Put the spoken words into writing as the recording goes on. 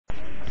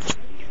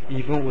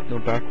Even with no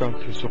background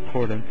to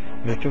support him,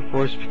 Nathan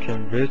Forrest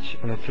became rich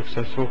and a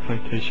successful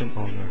plantation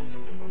owner.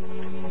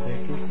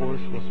 Nathan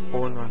Forrest was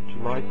born on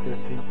July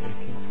 13,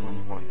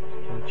 1821,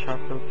 in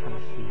Chapel,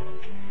 Tennessee.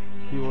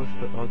 He was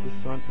the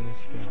eldest son in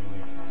his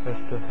family.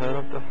 As the head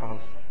of the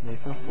house,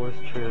 Nathan Forrest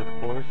traded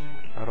horse,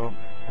 cattle,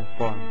 and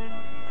farmed.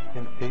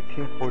 In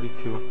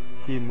 1842,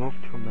 he moved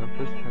to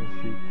Memphis,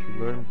 Tennessee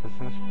to learn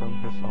business from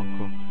his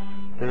uncle.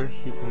 There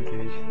he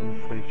engaged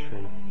in slave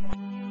trade.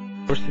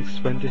 Forrest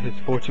expended his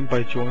fortune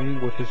by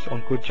joining with his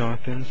uncle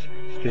Jonathan's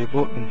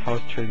stable and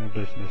house trading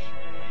business.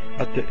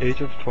 At the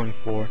age of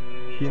 24,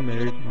 he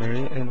married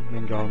Mary Ann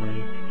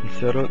Montgomery and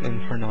settled in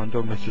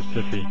Hernando,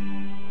 Mississippi.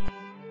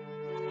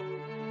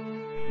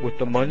 With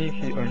the money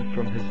he earned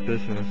from his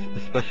business,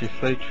 especially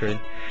slave trade,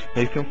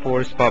 Nathan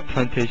Forrest bought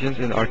plantations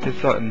in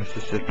Arkansas and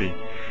Mississippi.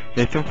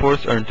 Nathan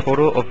Forrest earned a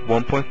total of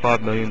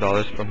 $1.5 million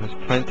from his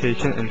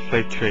plantation and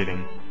slave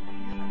trading.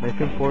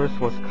 Nathan Forrest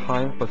was a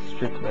kind but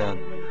strict man.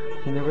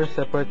 He never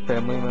separated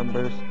family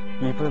members,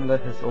 even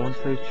let his own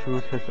slaves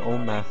choose his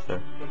own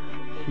master.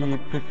 He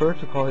preferred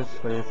to call his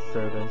slaves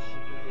servants,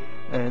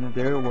 and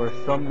there were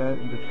some men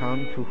in the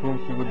town to whom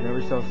he would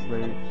never sell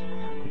slaves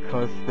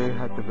because they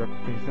had the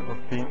reputation of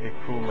being a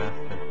cruel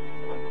master.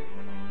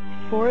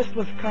 Forrest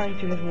was kind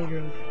to his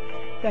Negroes,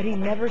 that he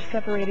never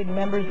separated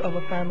members of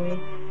a family,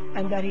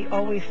 and that he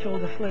always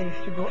told the slaves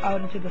to go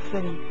out into the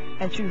city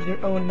and choose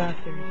their own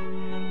masters.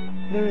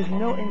 There is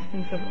no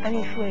instance of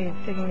any slave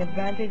taking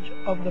advantage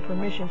of the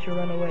permission to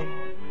run away.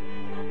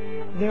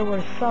 There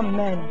were some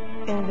men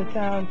in the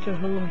town to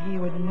whom he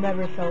would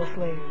never sell a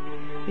slave,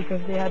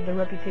 because they had the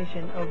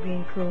reputation of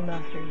being cruel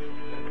masters.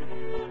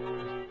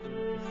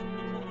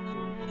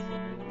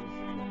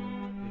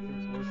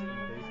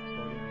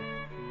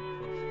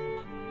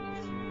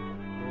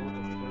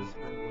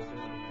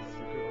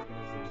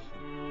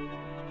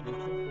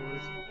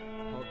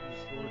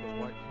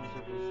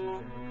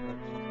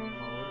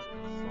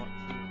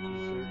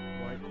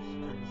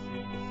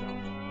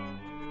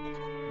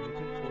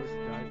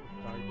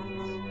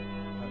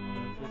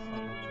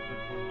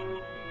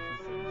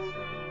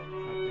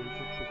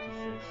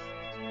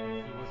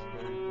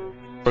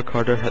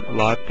 Carter had a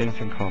lot of things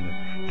in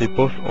common. They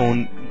both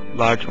owned a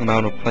large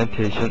amount of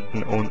plantation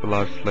and owned a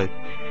lot of slaves.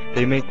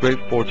 They made great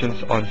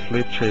fortunes on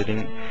slave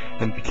trading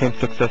and became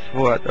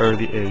successful at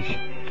early age.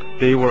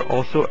 They were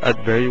also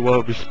at very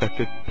well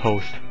respected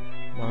posts.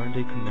 Modern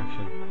day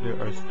connection.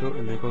 There are still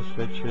illegal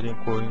slave trading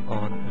going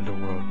on in the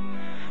world.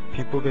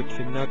 People get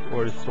kidnapped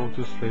or is sold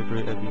to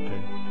slavery every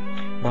day.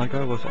 My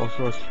guy was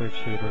also a slave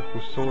trader who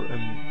sold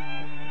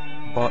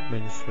and bought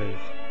many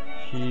slaves.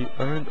 He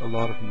earned a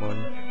lot of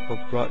money,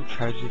 but brought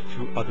tragedy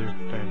to other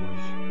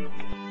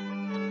families.